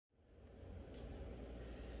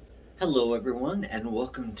Hello everyone, and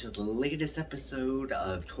welcome to the latest episode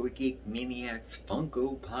of Toy Geek Maniac's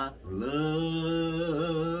Funko Pop Love.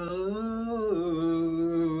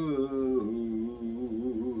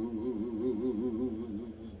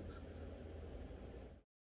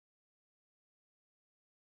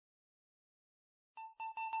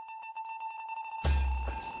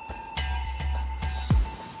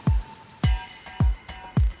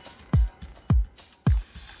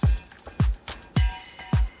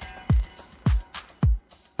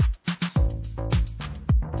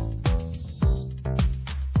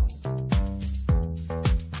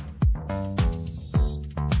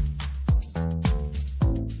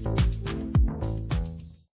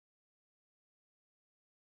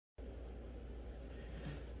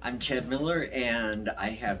 I'm Chad Miller, and I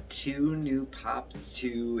have two new pops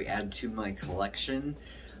to add to my collection.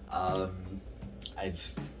 I've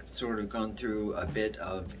sort of gone through a bit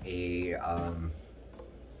of a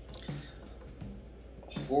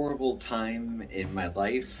horrible time in my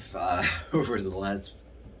life over the last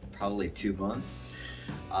probably 2 months.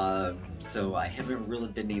 So I haven't really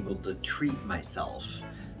been able to treat myself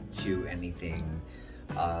to anything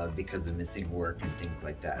because of missing work and things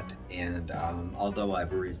like that. And although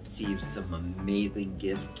I've received some amazing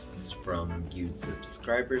gifts from you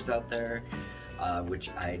subscribers out there, which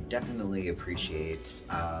I definitely appreciate,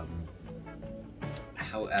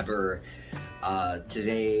 however,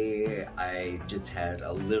 today I just had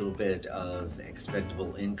a little bit of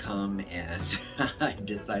expendable income, and I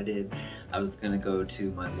decided I was gonna go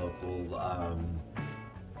to my local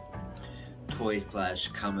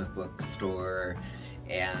toy/comic book store,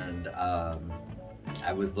 and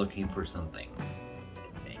I was looking for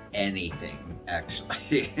anything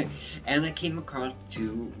actually, and I came across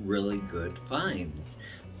two really good finds.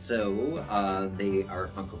 So they are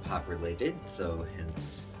Funko Pop related, so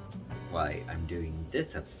hence why I'm doing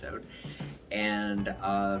this episode. And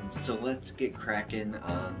so let's get cracking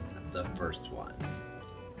on the first one.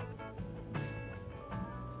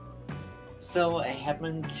 So I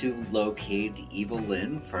happened to locate Evil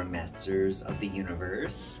Lynn from Masters of the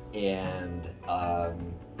Universe, and I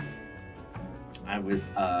was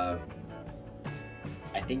I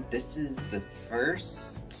think this is the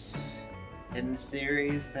first in the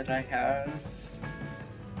series that I have.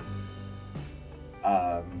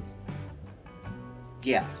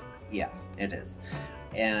 Yeah, it is.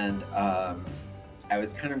 And I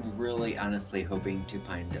was kind of really honestly hoping to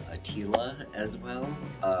find Attila as well.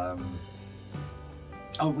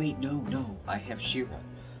 Oh wait, no, I have She-Ra.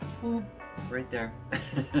 Oh, right there.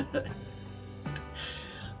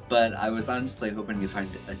 But I was honestly hoping to find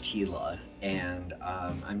Attila, and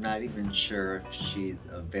I'm not even sure if she's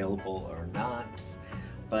available or not,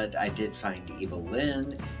 but I did find Evil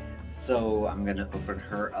Lynn, so I'm gonna open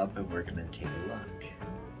her up and we're gonna take a look.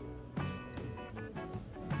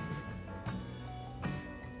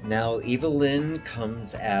 Now, Evil Lynn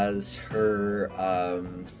comes as her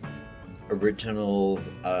original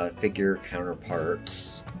figure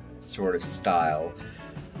counterparts sort of style,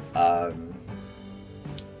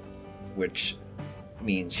 which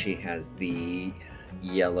means she has the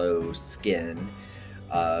yellow skin,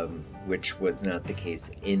 which was not the case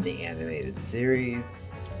in the animated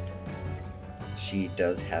series. She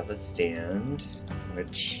does have a stand,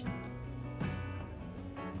 which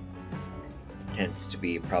tends to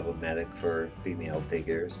be problematic for female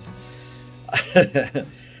figures.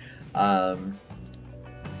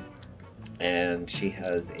 And she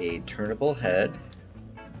has a turnable head.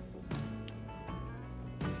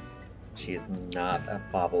 She is not a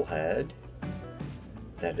bobblehead.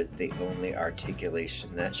 That is the only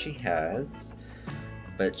articulation that she has.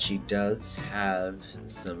 But she does have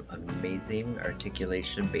some amazing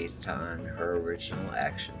articulation based on her original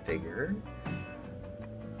action figure,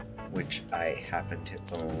 which I happen to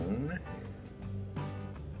own.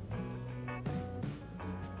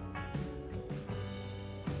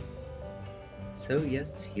 So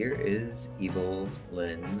yes, here is Evil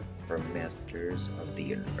Lynn from Masters of the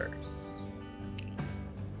Universe.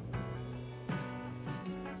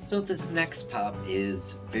 So this next pop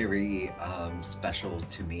is very special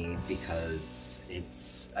to me because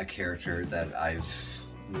it's a character that I've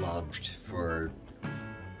loved for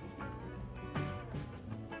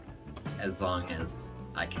as long as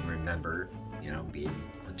I can remember, you know, being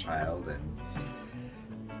a child,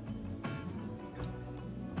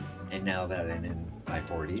 and now that I'm in my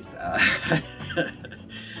 40s,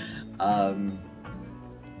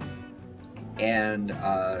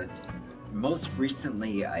 most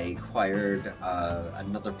recently I acquired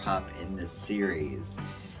another pop in this series,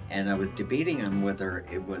 and I was debating on whether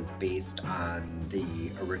it was based on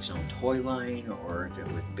the original toy line or if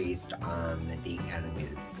it was based on the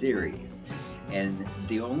animated series. And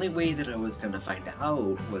the only way that I was going to find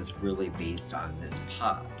out was really based on this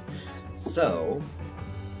pop. So,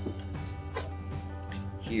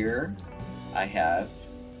 here I have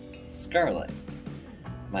Scarlet,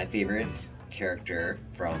 my favorite character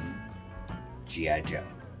from G.I. Joe.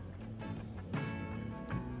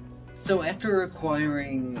 So after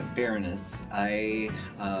acquiring Baroness, I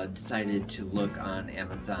decided to look on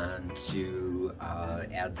Amazon to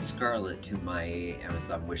add Scarlet to my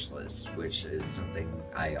Amazon wish list, which is something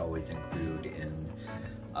I always include in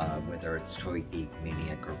whether it's Toy Geek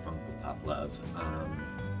Maniac or Funko Pop Love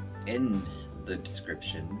in the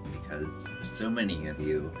description, because so many of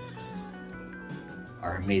you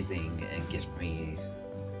are amazing and gift me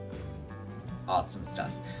awesome stuff.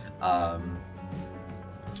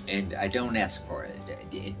 And I don't ask for it.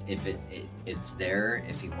 If it's there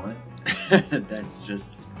if you want. That's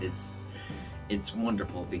just, it's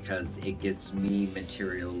wonderful because it gives me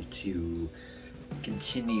material to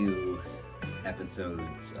continue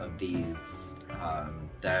episodes of these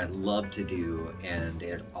that I love to do, and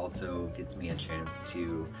it also gives me a chance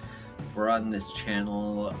to broaden this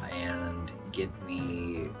channel and give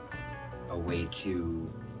me a way to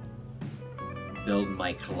build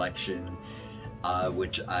my collection,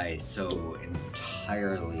 which I so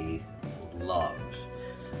entirely love.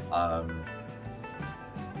 I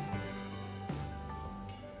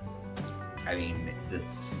mean,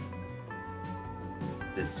 this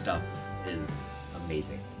stuff is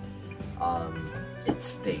amazing.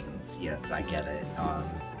 It's things, yes, I get it,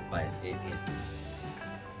 but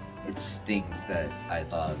it's things that I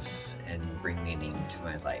love and bring meaning to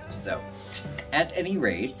my life. So, at any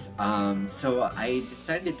rate, so I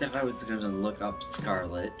decided that I was going to look up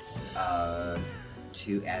Scarlet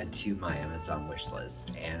to add to my Amazon wish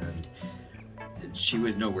list, and she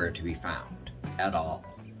was nowhere to be found at all.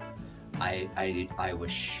 I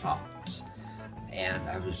was shocked, and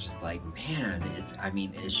I was just like, man,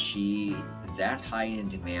 is she that high in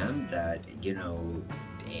demand that, you know,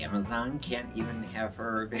 Amazon can't even have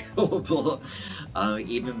her available,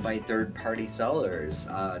 even by third-party sellers?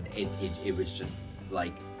 It was just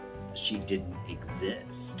like she didn't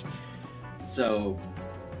exist. So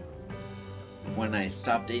when I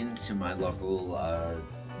stopped into my local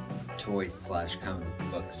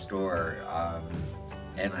toy/comic book store,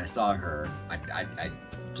 and I saw her, I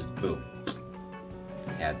just boom,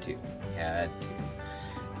 had to.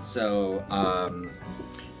 So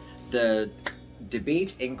the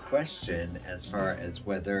debate in question as far as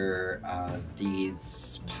whether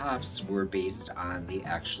these pops were based on the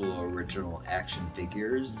actual original action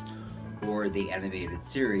figures or the animated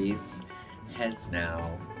series has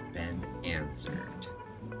now been answered.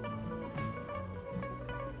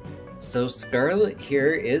 So Scarlet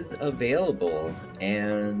here is available,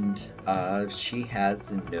 and she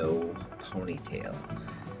has no ponytail.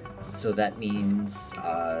 So that means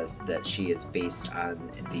that she is based on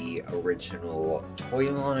the original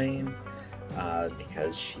toy line,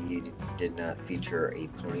 because she did not feature a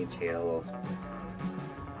ponytail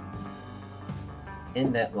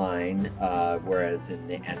in that line, whereas in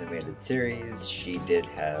the animated series she did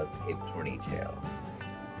have a ponytail.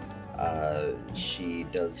 She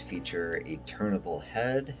does feature a turnable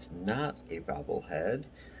head, not a bobblehead.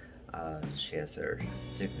 She has her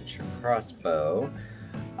signature crossbow.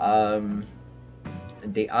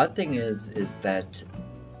 The odd thing is that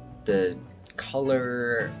the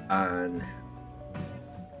color on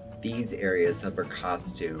these areas of her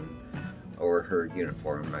costume, or her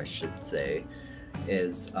uniform I should say,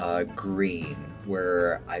 is green,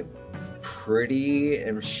 where I pretty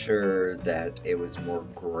am sure that it was more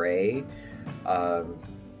gray on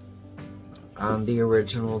the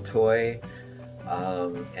original toy,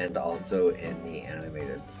 and also in the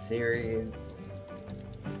animated series.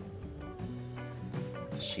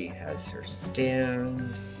 She has her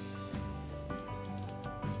stand.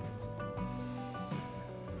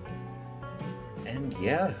 And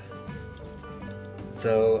yeah.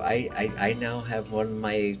 So I now have one of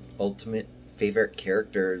my ultimate favorite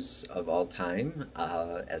characters of all time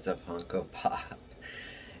as a Funko Pop.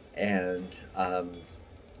 And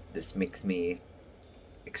this makes me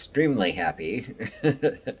extremely happy.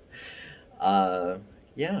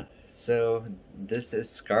 Yeah, so this is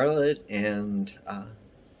Scarlet, and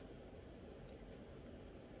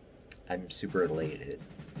I'm super elated.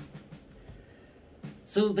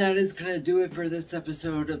 So that is going to do it for this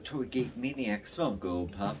episode of Toy Geek Maniacs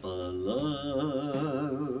Funko Pop Love.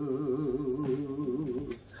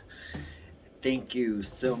 thank you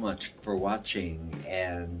so much for watching,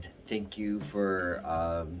 and thank you for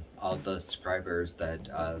all the subscribers that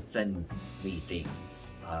send me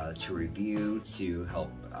things to review to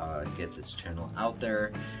help get this channel out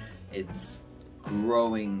there. It's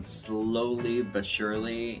growing slowly but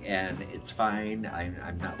surely, and it's fine.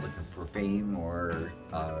 I'm not looking for fame or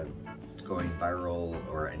going viral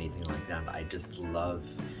or anything like that. I just love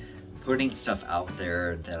putting stuff out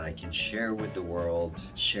there that I can share with the world,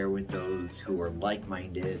 share with those who are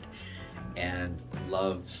like-minded and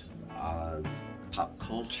love pop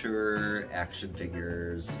culture, action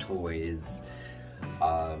figures, toys,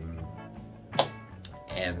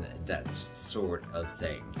 and that sort of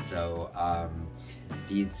thing. So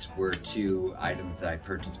these were 2 items that I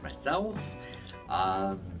purchased myself.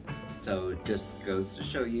 So it just goes to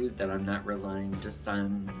show you that I'm not relying just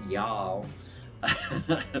on y'all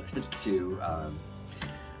to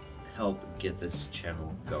help get this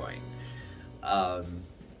channel going.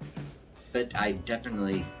 But I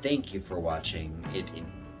definitely thank you for watching.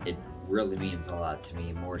 It really means a lot to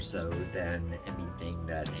me, more so than anything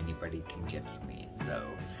that anybody can gift me. So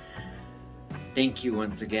thank you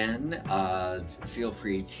once again. Feel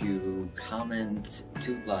free to comment,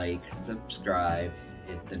 to like, subscribe,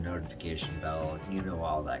 hit the notification bell, you know,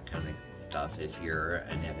 all that kind of stuff if you're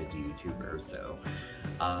an avid YouTuber. So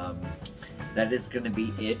that is going to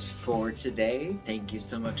be it for today. Thank you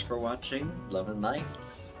so much for watching. Love and light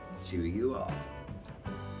to you all.